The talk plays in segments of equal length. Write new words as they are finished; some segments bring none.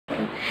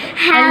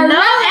Hello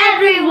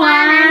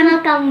everyone and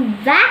welcome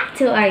back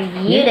to our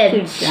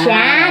YouTube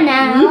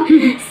channel.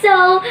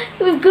 So,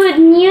 with good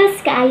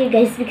news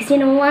guys, because you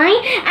know why?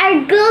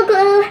 Our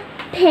Google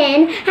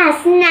pin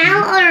has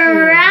now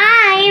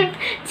arrived.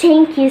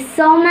 Thank you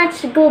so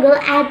much Google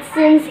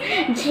AdSense,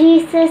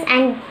 Jesus,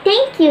 and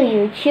thank you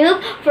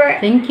YouTube for...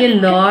 Thank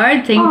you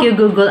Lord, thank you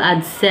Google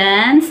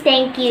AdSense.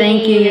 Thank you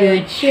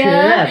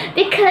YouTube.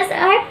 Because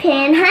our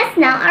pin has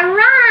now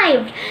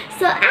arrived.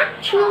 So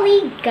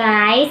actually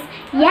guys,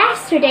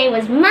 yesterday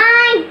was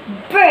my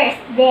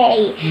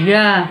birthday.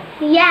 Yeah,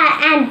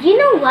 and you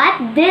know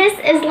what? This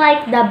is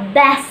like the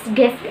best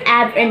gift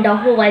ever in the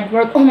whole wide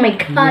world. Oh my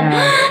god.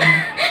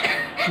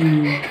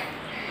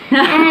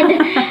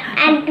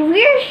 And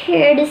we're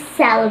here to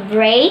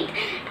celebrate.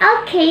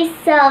 Okay,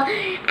 so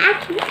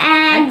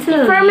and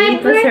actually, for my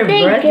it was her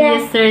birthday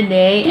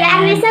yesterday.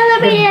 Yeah, and we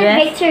celebrated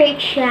at Victory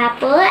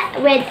Chapel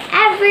with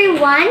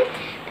everyone,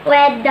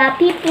 with the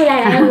people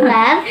that I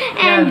love,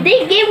 and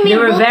they gave me They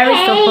were bouquet. very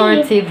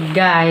supportive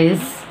guys.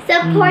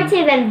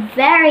 Supportive and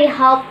very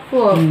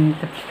helpful.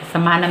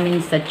 Kasama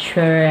namin sa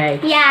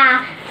church.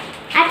 Yeah.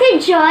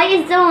 Ate Joy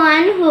is the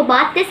one who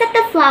bought this at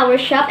the flower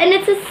shop, and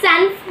it's a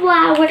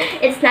sunflower.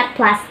 It's not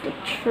plastic,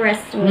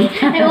 trust me.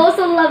 I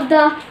also love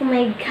the, oh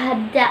my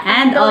god,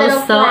 And the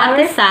little also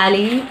flowers. Ate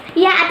Sally.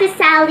 Yeah, Ate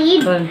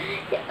Sally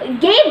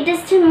gave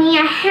this to me,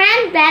 a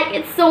handbag.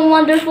 It's so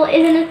wonderful,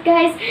 isn't it,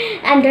 guys?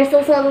 And there's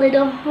also a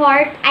little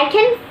heart. I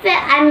can fit.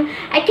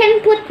 I can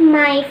put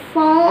my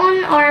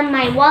phone or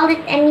my wallet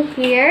in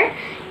here.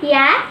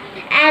 Yeah,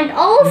 and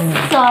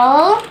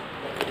also.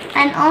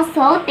 And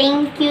also,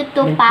 thank you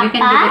to Papa. You can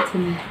give it to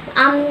me.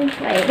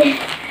 Wait.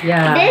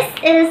 Yeah. This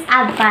is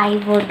a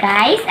Bible,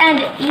 guys.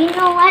 And you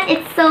know what?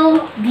 It's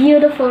so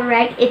beautiful,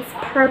 right? It's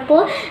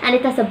purple and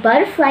it has a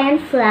butterfly and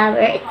flower.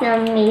 It's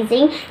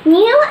amazing.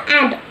 New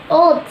and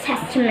Old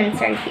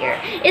Testaments are here.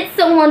 It's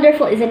so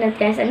wonderful, isn't it,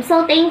 guys? I'm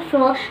so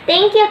thankful.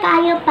 Thank you,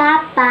 kayo,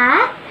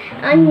 Papa.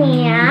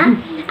 Anya.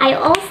 I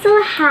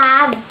also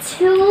have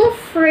 2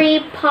 free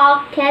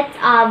pockets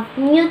of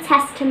New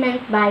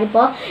Testament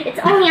Bible. It's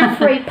only a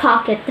free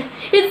pocket.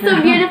 It's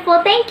so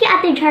beautiful. Thank you,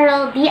 Ate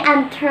Geraldine,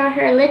 and to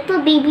her little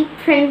baby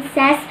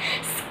princess,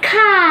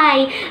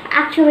 Sky.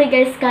 Actually,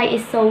 guys, Sky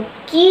is so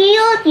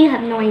cute. You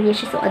have no idea.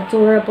 She's so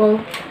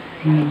adorable.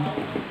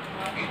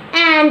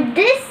 And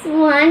this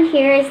one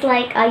here is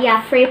like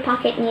a free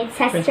pocket New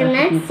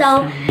Testament.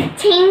 So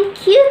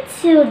thank you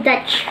to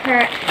the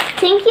church.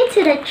 Thank you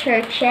to the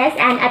churches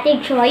and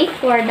Ate Joy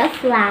for the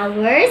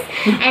flowers.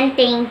 And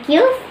thank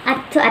you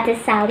to Ate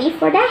Sally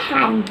for the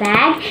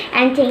handbag.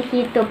 And thank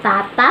you to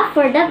Papa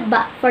for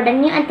the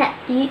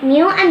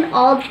New and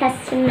Old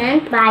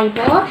Testament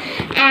Bible.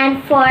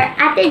 And for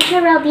Ate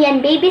Geraldine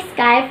and Baby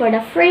Sky for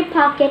the free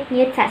pocket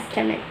New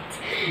Testament.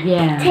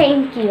 Yeah.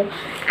 Thank you.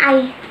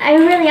 I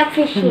really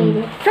appreciate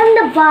it. From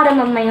the bottom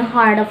of my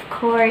heart, of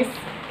course.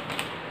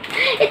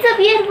 It's so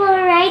beautiful,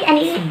 right? And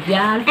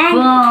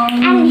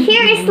and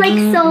here is like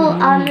so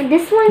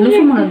this one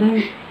here,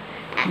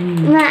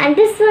 and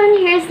this one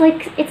here is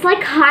like, it's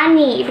like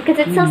honey because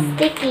it's so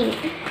sticky.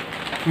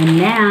 And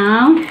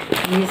now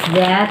is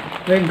that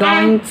we're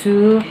going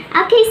to...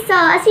 Okay, so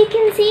as you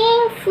can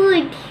see,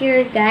 food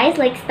here, guys,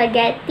 like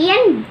spaghetti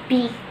and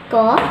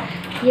biko.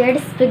 Here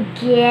the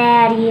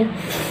spaghetti.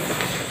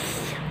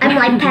 I'm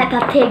like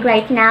Peppa Pig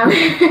right now.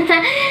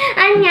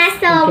 And yeah,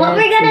 so what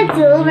we're gonna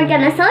do, we're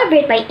gonna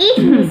celebrate by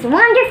eating these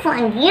wonderful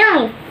and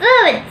yummy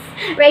foods.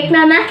 Right,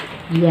 Mama?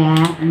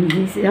 Yeah, and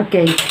this,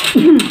 okay.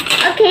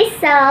 Okay,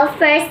 so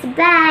first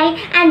bite.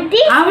 And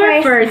this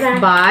Our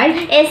first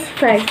bite is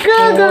for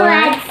Google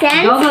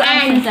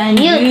AdSense and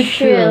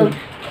YouTube.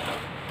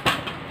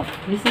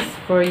 This is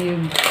for you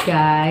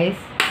guys.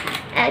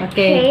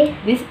 Okay.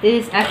 This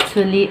is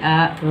actually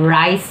a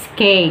rice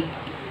cake.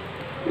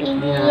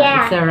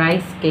 Yeah. It's a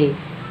rice cake.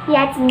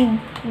 Yeah, it's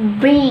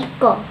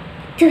biko.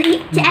 To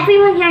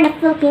everyone here in the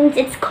Philippines,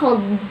 it's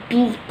called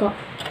biko.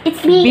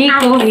 It's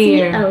Biko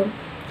here. B-I-C-O.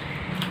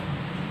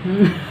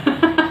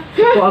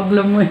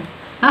 Kuaglam mo eh.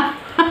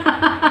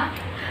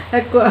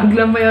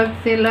 Kuaglam mo yung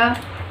sila.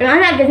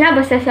 Ano,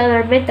 basta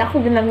celebrate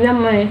ako, ginaglam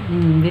mo eh.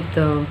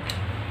 Dito.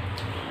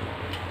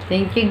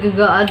 Thank you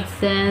Google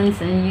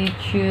AdSense and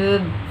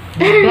YouTube.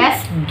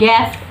 Best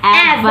gift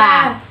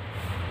ever.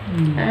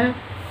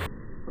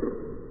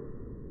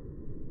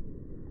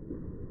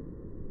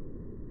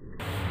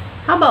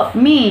 How about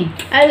me?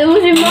 Alam mo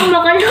si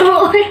Mama ka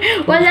na.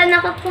 Wala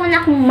nakakuha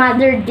akong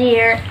mother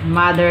dear.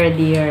 Mother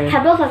dear.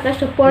 Habang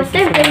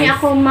kakasupportive, kanya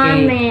ako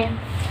mami.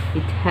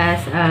 It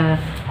has a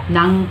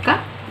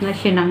nangka. Na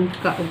siya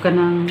nangka. O ka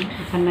ng...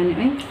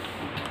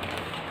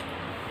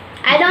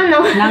 I don't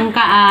know.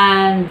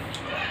 Nangkaan.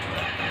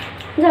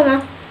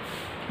 Sama?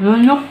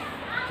 Lunok.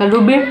 Sa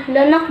lubi.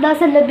 Lunok daw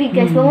sa labi,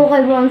 guys. Bango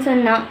kay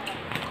Bronson na.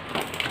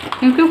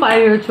 Thank you for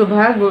YouTube,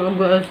 ha?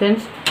 Google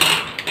AdSense.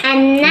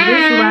 And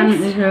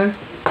This one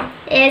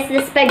is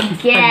the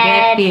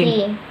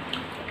spaghetti.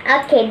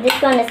 Okay, this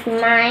one is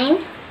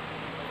mine.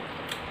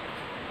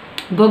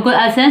 Google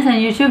AdSense and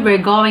YouTube, we're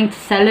going to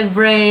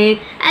celebrate.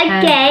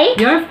 Okay.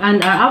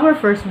 And our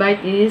first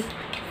bite is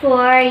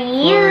For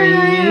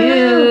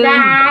you,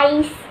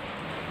 guys.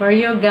 For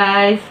you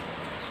guys.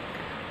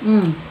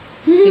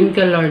 Thank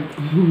you, Lord.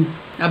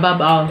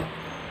 Above all.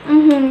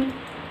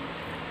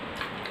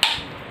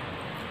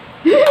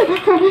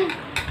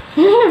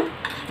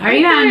 Are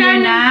you hungry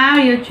now,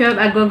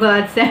 YouTube? Google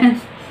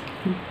AdSense.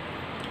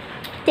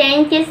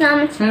 Thank you so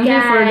much, Thank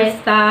you for the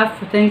stuff.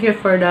 Thank you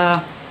for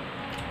the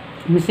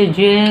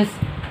messages,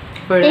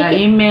 for the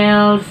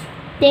emails.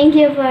 Thank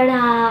you for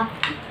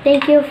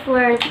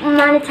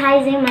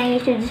monetizing my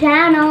YouTube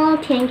channel.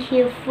 Thank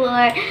you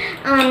for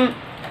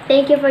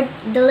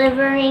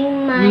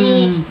delivering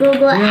my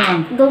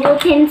Google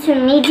pin to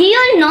me. Do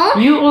you know?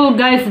 You all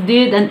guys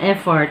did an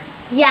effort.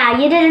 Yeah,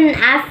 you did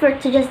an effort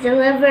to just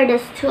deliver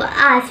this to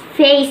us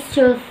face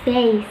to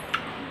face.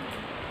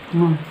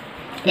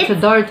 It's a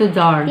door to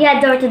door. Yeah,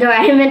 door to door.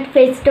 I meant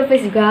face to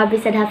face. Grabe,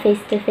 said ha face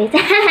to face.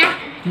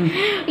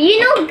 You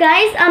know,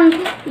 guys,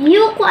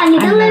 you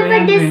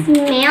delivered this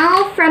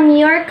mail from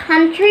your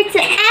country to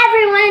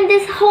everyone in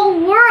this whole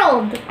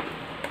world.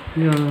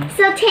 Yeah.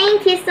 So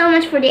thank you so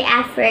much for the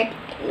effort.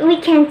 We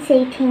can't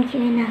say thank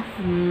you enough.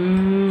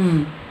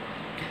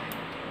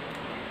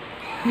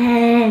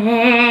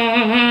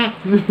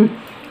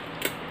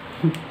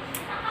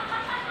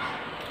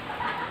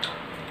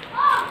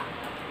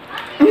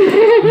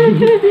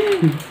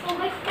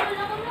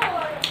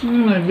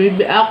 My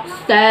baby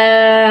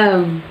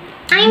Axel.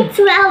 I'm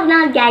 12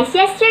 now, guys.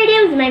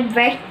 Yesterday was my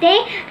birthday,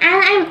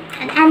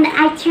 and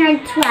I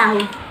turned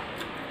 12.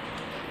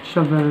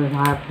 So very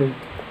happy.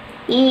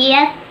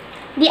 Yep.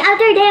 The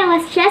other day I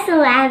was just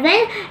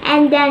 11,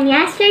 and then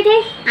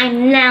yesterday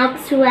I'm now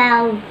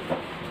 12.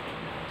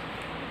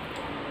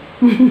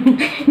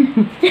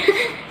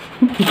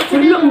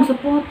 Wala ang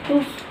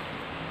sapatos.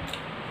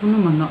 Ano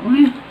man na,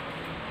 uy.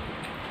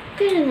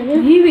 Kaya na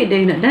yun. Hiwi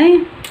day na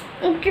day.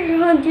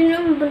 Kaya di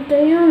naman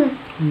bantayan.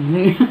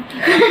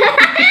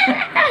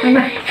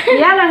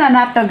 Yan na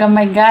nato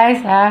gamay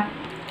guys ha.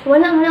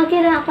 Wala mo lang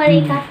kira ako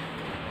likat.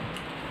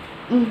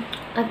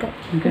 Okay.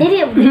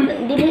 Dili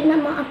na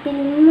maapil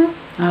mo.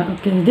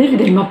 Okay.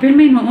 Dili mapil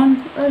may noon.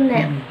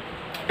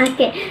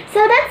 Okay. So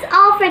that's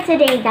all for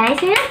today,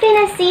 guys. You're not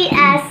gonna see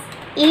us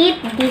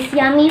eat these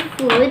yummy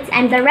foods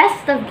and the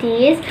rest of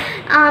these.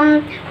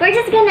 We're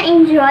just gonna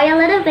enjoy a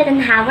little bit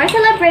and have our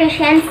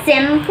celebration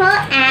simple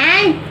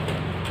and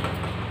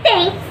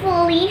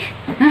thankfully.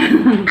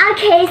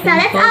 Okay, so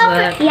that's all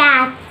for,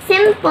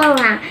 simple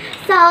lang.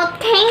 So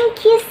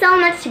thank you so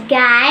much,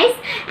 guys,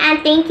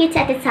 and thank you to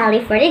Ate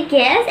Sally for the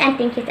gifts, and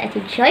thank you to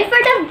Ate Joy for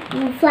the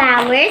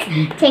flowers.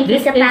 Thank you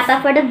to Papa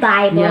for the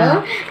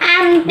Bible,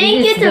 and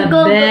thank you to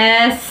Google.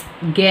 Best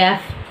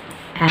gift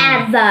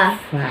ever.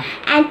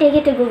 And thank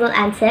you to Google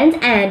AdSense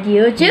and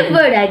YouTube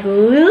for the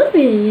Google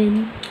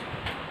pin.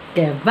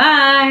 Okay,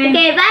 bye.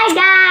 Okay, bye,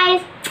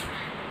 guys.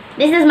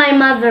 This is my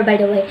mother, by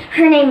the way.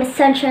 Her name is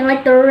Sunshine,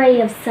 like the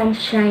ray of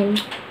sunshine.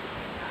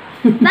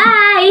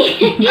 Bye!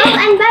 Oh,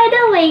 and by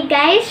the way,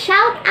 guys,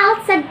 shout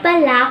out sa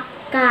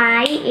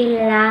Balakay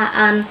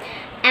ila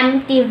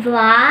MT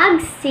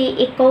Vlogs, si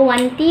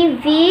Iko1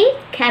 TV,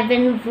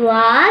 Kevin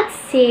Vlogs,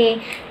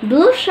 si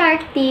Blue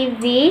Shark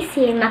TV,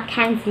 si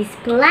Mackenzie's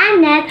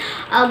Planet,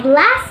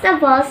 last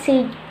of all,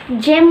 si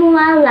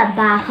Jimwa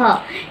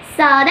Labajo.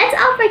 So, that's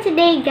all for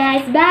today,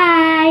 guys.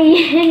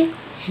 Bye!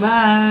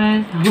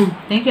 Bye.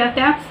 Thank you, Ate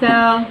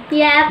Axel.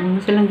 Yep.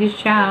 Gusto lang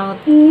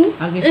gi-shout.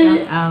 I'll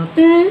gi-shout out.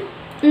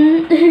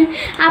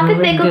 Happy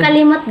pa ko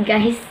kalimot,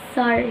 guys.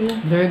 Sorry.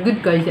 Very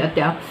good, guys,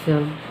 Ate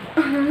Axel.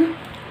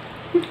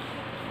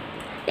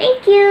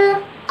 Thank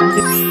you.